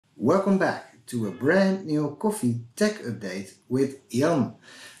Welcome back to a brand new coffee tech update with Jan.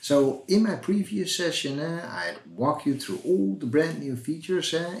 So in my previous session I walked you through all the brand new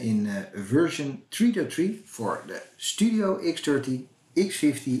features in version 3.3 for the Studio X30,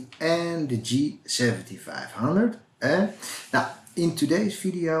 X50 and the G7500. Now in today's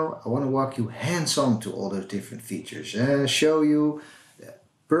video I want to walk you hands-on to all those different features and show you the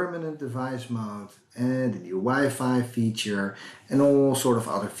permanent device mode and the new Wi-Fi feature and all sort of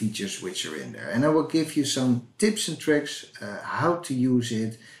other features which are in there. And I will give you some tips and tricks how to use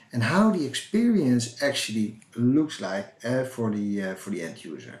it and how the experience actually looks like for the end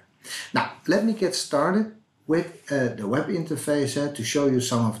user. Now let me get started with the web interface to show you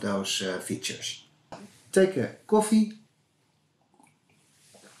some of those features. Take a coffee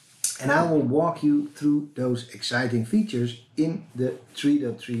and I will walk you through those exciting features in the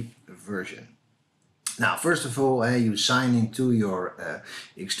 3.3 version. Now, first of all, you sign into your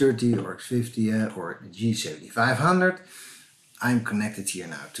X30 or X50 or the G7500. I'm connected here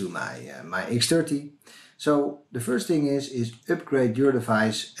now to my X30. So the first thing is upgrade your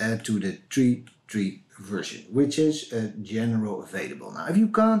device to the 3.3 version, which is general available. Now, if you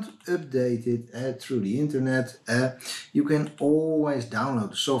can't update it through the internet, you can always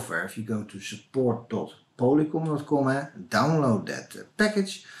download the software. If you go to support.polycom.com, download that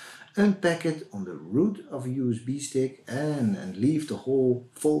package, unpack it on the root of a USB stick and leave the whole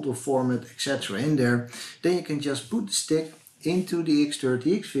folder format, etc. in there. Then you can just put the stick into the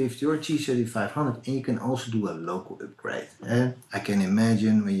X30, X50 or G7500 and you can also do a local upgrade. I can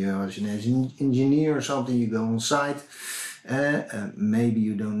imagine when you're an engineer or something, you go on site, maybe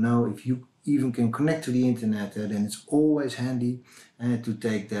you don't know if you even can connect to the internet, then it's always handy to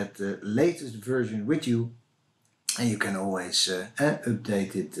take that latest version with you and you can always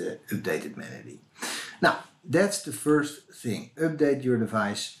update it manually. Now that's the first thing, update your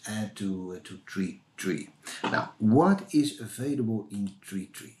device to 3.3. Now, what is available in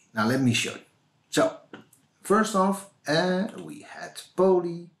 3.3? Now, let me show you. So, first off, we had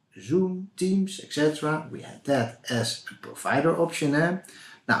Poly, Zoom, Teams, etc. We had that as a provider option.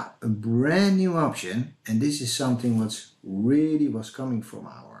 Now, a brand new option, and this is something what's really was coming from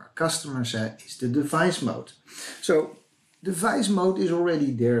our customers, is the device mode. So, device mode is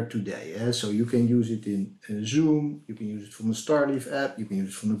already there today. So you can use it in Zoom, you can use it from the StarLeaf app, you can use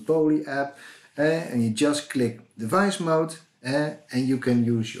it from the Poly app. And you just click device mode and you can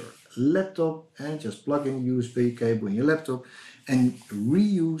use your laptop and just plug in a USB cable in your laptop and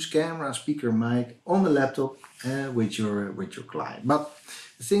reuse camera, speaker, mic on the laptop with your client. But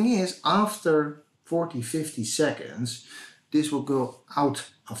the thing is, after 40-50 seconds, this will go out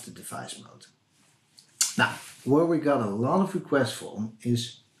of the device mode. Now, what we got a lot of requests from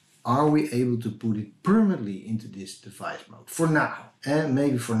is, are we able to put it permanently into this device mode? For now, and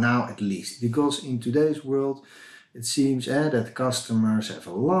maybe for now at least, because in today's world it seems that customers have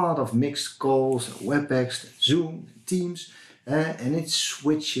a lot of mixed calls, WebEx, Zoom, Teams, and it's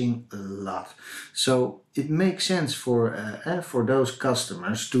switching a lot. So it makes sense for those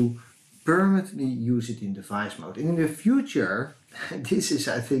customers to permanently use it in device mode. And in the future, this is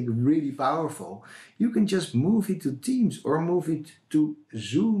I think really powerful, you can just move it to Teams or move it to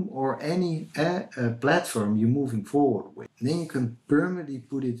Zoom or any platform you're moving forward with. And then you can permanently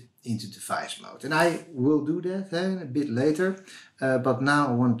put it into device mode. And I will do that a bit later, but now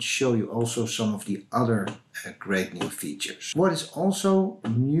I want to show you also some of the other great new features. What is also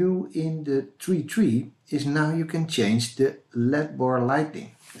new in the 3.3 is now you can change the LED bar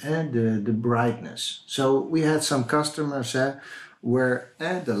lighting and the brightness. So we had some customers where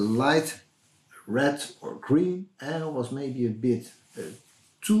the light red or green was maybe a bit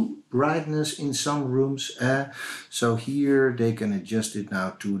too brightness in some rooms. So here they can adjust it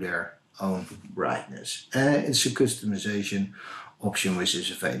now to their own brightness. It's a customization option which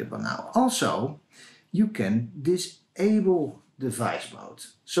is available now. Also, you can disable device mode.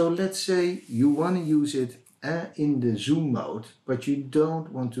 So let's say you want to use it in the Zoom mode, but you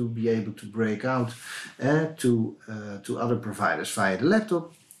don't want to be able to break out to other providers via the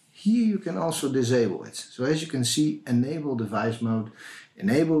laptop. Here you can also disable it. So as you can see, enable device mode,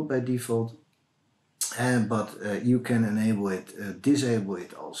 enabled by default, but you can enable it, disable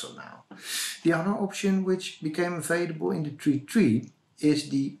it also now. The other option which became available in the 3.3 is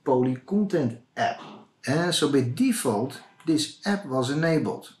the Poly Content app. So by default, this app was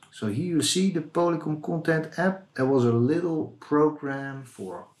enabled. So here you see the Polycom Content app. There was a little program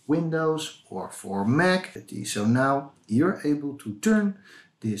for Windows or for Mac. So now you're able to turn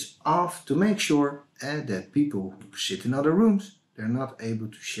this off to make sure that people who sit in other rooms, they're not able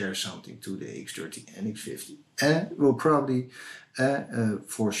to share something to the X30 and X50. And will probably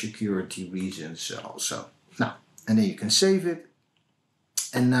for security reasons also. Now, and then you can save it.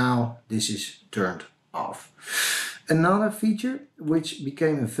 And now this is turned off. Another feature which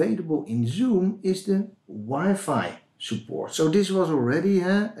became available in Zoom is the Wi-Fi support. So this was already,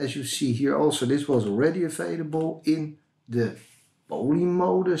 as you see here also, this was already available in the poly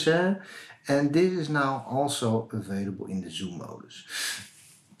modus, and this is now also available in the Zoom modus.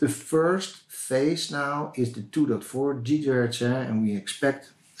 The first phase now is the 2.4 GHz, and we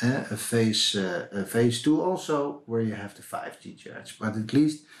expect a phase 2 also where you have the 5 GHz, but at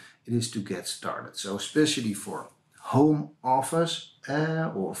least it is to get started. So especially for home office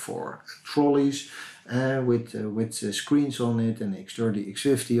or for trolleys with screens on it and X30,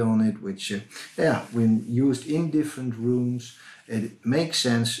 X50 on it, which when used in different rooms, it makes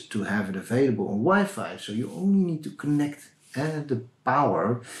sense to have it available on Wi-Fi. So you only need to connect the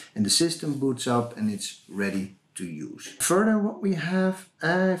power and the system boots up and it's ready to use. Further, what we have,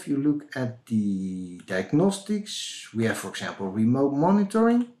 if you look at the diagnostics, we have, for example, remote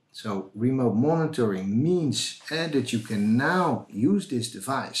monitoring. So remote monitoring means that you can now use this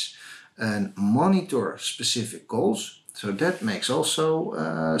device and monitor specific calls. So that makes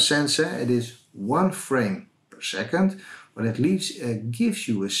also sense. It is 1 frame per second, but at least gives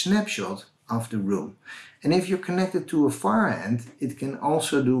you a snapshot of the room. And if you're connected to a far end, it can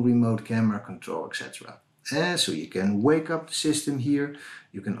also do remote camera control, etc. So you can wake up the system here.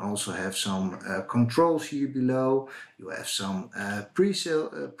 You can also have some controls here below. You have some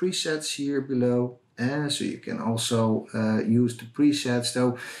presets here below. So you can also use the presets.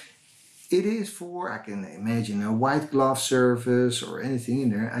 So it is for, I can imagine, a white glove service or anything in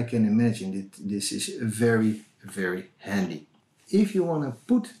there. I can imagine that this is very, very handy. If you want to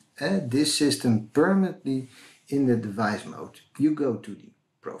put this system permanently in the device mode, you go to the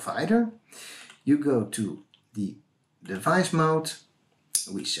provider. You go to the device mode,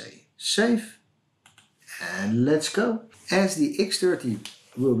 we say save, and let's go. As the X30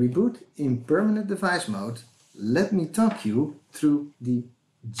 will reboot in permanent device mode, let me talk you through the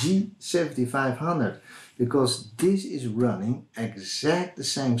G7500, because this is running exact the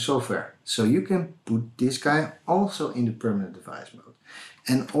same software. So you can put this guy also in the permanent device mode.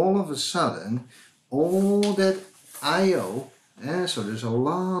 And all of a sudden, all that I/O, so there's a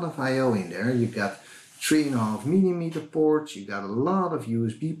lot of I/O in there. You got 3.5mm ports, you got a lot of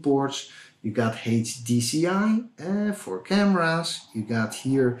USB ports, you got HDCI for cameras, you got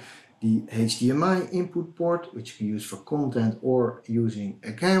here the HDMI input port, which you can use for content or using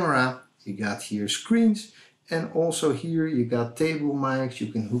a camera. You got here screens, and also here you got table mics, you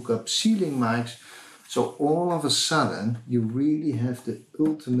can hook up ceiling mics. So all of a sudden you really have the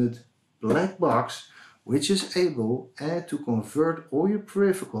ultimate black box, which is able to convert all your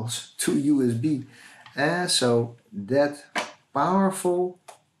peripherals to USB. So that powerful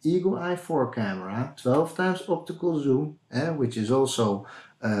Eagle Eye 4 camera, 12 times optical zoom, which is also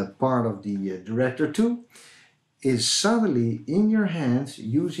part of the Director 2, is suddenly in your hands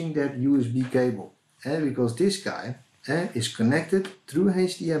using that USB cable. Because this guy is connected through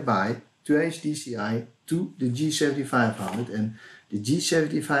HDMI to HDCI to the G7500, and the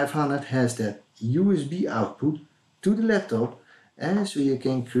G7500 has that USB output to the laptop, and so you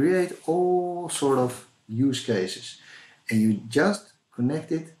can create all sort of use cases, and you just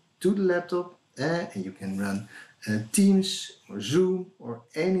connect it to the laptop and you can run Teams or Zoom or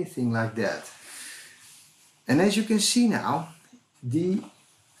anything like that. And as you can see now, the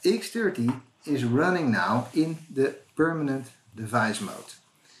X30 is running now in the permanent device mode.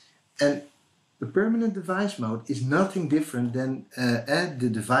 And the permanent device mode is nothing different than the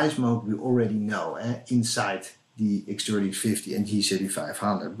device mode we already know inside the X30, X50 and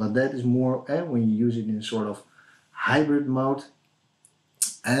G7500. But that is more when you use it in a sort of hybrid mode.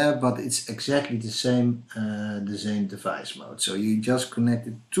 But it's exactly the same device mode. So you just connect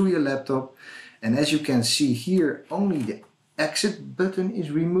it to your laptop. And as you can see here, only the exit button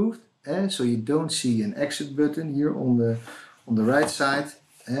is removed. So you don't see an exit button here on the right side.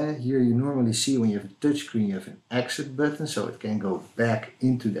 Here you normally see when you have a touchscreen, you have an exit button, so it can go back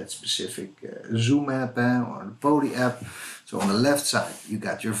into that specific Zoom app or the Poly app. So on the left side you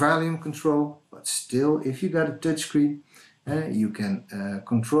got your volume control, but still if you got a touchscreen, you can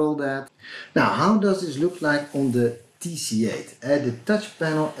control that. Now, how does this look like on the TC8, the touch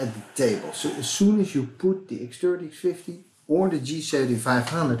panel at the table? So as soon as you put the X30, X50 or the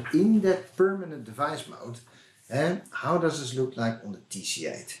G7500 in that permanent device mode, and how does this look like on the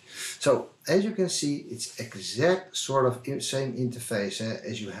TC8? So as you can see, it's exact sort of same interface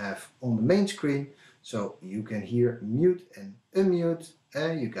as you have on the main screen. so you can here mute and unmute.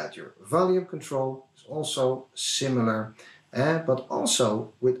 You got your volume control, it's also similar. But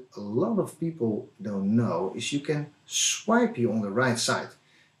also, what a lot of people don't know is you can swipe here on the right side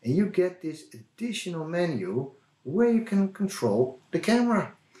and you get this additional menu where you can control the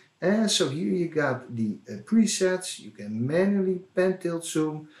camera. So here you got the presets. You can manually pan, tilt,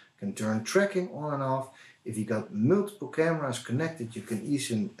 zoom, can turn tracking on and off. If you got multiple cameras connected, you can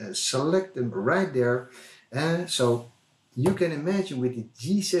even select them right there. So you can imagine with the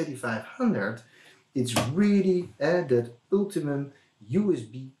G7500, it's really that ultimate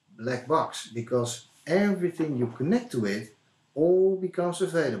USB black box, because everything you connect to it all becomes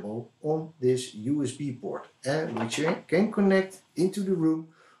available on this USB port, which you can connect into the room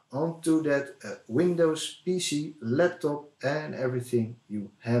onto that Windows PC, laptop, and everything you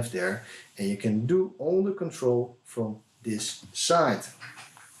have there, and you can do all the control from this side.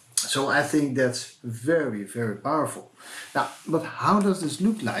 So I think that's very, very powerful. Now, but how does this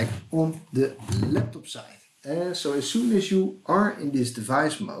look like on the laptop side? So as soon as you are in this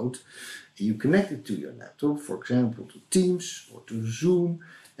device mode, you connect it to your laptop, for example to Teams or to Zoom,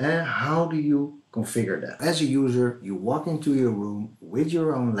 how do you configure that? As a user, you walk into your room with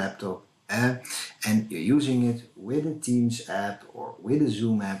your own laptop and you're using it with a Teams app or with a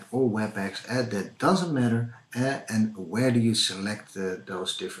Zoom app or WebEx, that doesn't matter. And where do you select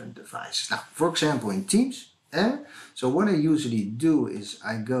those different devices? Now, for example, in Teams, so what I usually do is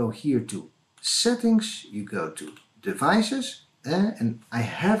I go here to Settings, you go to Devices, and I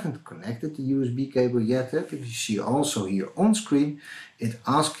haven't connected the USB cable yet. If you see also here on screen, it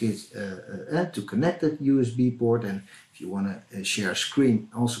asks it to connect that USB port, and if you want to share a screen,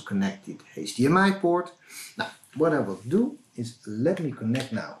 also connect the HDMI port. Now, what I will do is let me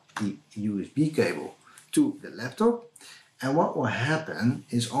connect now the USB cable to the laptop, and what will happen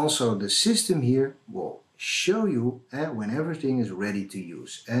is also the system here will show you when everything is ready to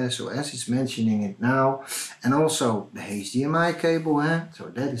use. So as it's mentioning it now, and also the HDMI cable, so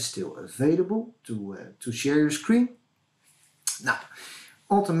that is still available to share your screen. Now,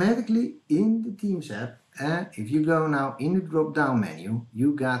 automatically in the Teams app, if you go now in the drop down menu,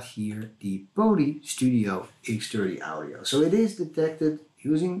 you got here the Poly Studio X30 audio. So it is detected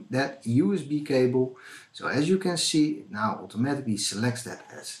using that USB cable. So as you can see, it now automatically selects that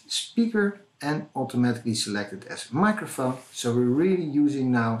as speaker and automatically selected as microphone. So we're really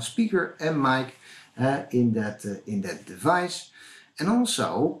using now speaker and mic in that device. And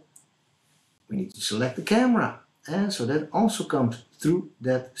also we need to select the camera, and so that also comes through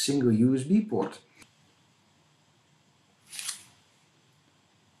that single USB port.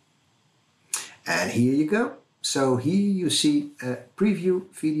 And here you go. So here you see a preview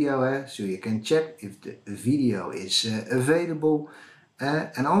video, so you can check if the video is available.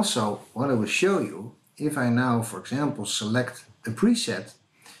 And also what I will show you, if I now, for example, select a preset,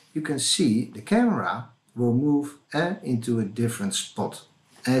 you can see the camera will move into a different spot,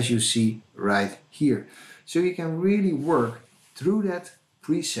 as you see right here. So you can really work through that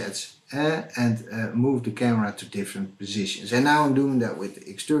presets and move the camera to different positions. And now I'm doing that with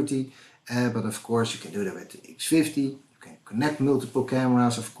the X30, but of course you can do that with the X50. Connect multiple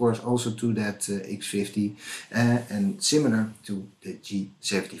cameras, of course, also to that X50 and similar to the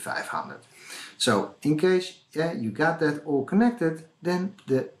G7500. So in case you got that all connected, then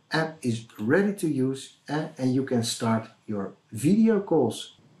the app is ready to use and you can start your video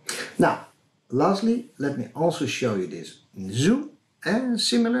calls. Now, lastly, let me also show you this in Zoom.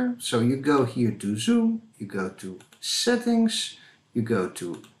 Similar, so you go here to Zoom, you go to Settings, you go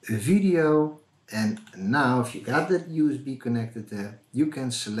to Video. And now if you got that USB connected there, you can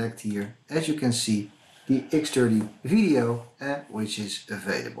select here, as you can see, the X30 video, which is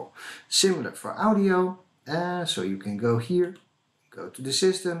available. Similar for audio, so you can go here, go to the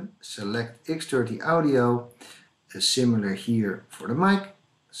system, select X30 audio, similar here for the mic,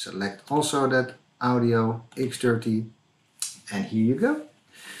 select also that audio X30, and here you go.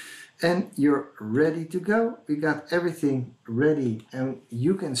 And you're ready to go. We got everything ready and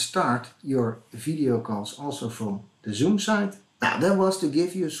you can start your video calls also from the Zoom side. Now that was to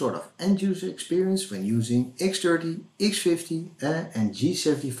give you a sort of end user experience when using X30, X50 and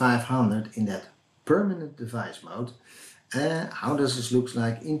G7500 in that permanent device mode. How does this look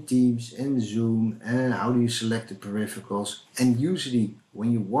like in Teams and Zoom, and how do you select the peripherals, and usually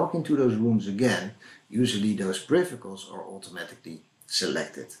when you walk into those rooms again, usually those peripherals are automatically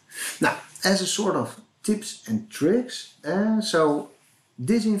selected. Now, as a sort of tips and tricks, so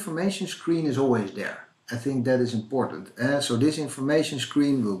this information screen is always there. I think that is important. So this information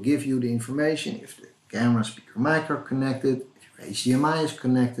screen will give you the information if the camera, speaker, mic are connected, if your HDMI is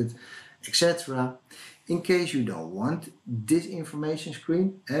connected, etc. In case you don't want this information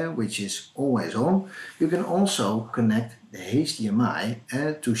screen, which is always on, you can also connect the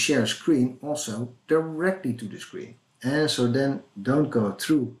HDMI to share screen also directly to the screen. So then don't go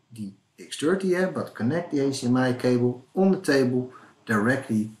through the X30, but connect the HDMI cable on the table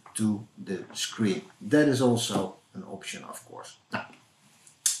directly to the screen. That is also an option, of course. Now,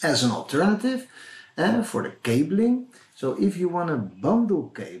 as an alternative for the cabling, so if you want to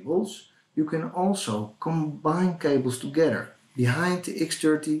bundle cables, you can also combine cables together behind the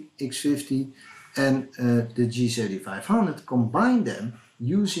X30, X50 and the G7500. Combine them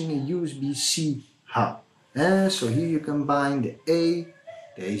using a USB-C hub. So here you combine the A,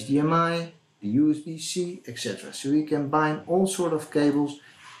 the HDMI, the USB-C, etc. So you can bind all sort of cables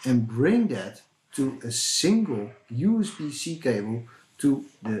and bring that to a single USB-C cable to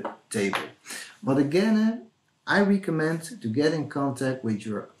the table. But again, I recommend to get in contact with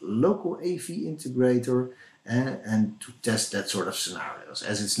your local AV integrator and to test that sort of scenarios,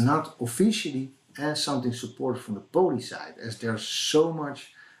 as it's not officially something supported from the poly side, as there's so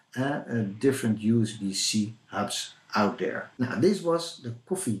much different USB-C hubs out there. Now, this was the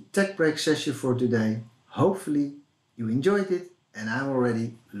coffee tech break session for today. Hopefully you enjoyed it, and I'm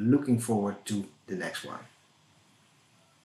already looking forward to the next one.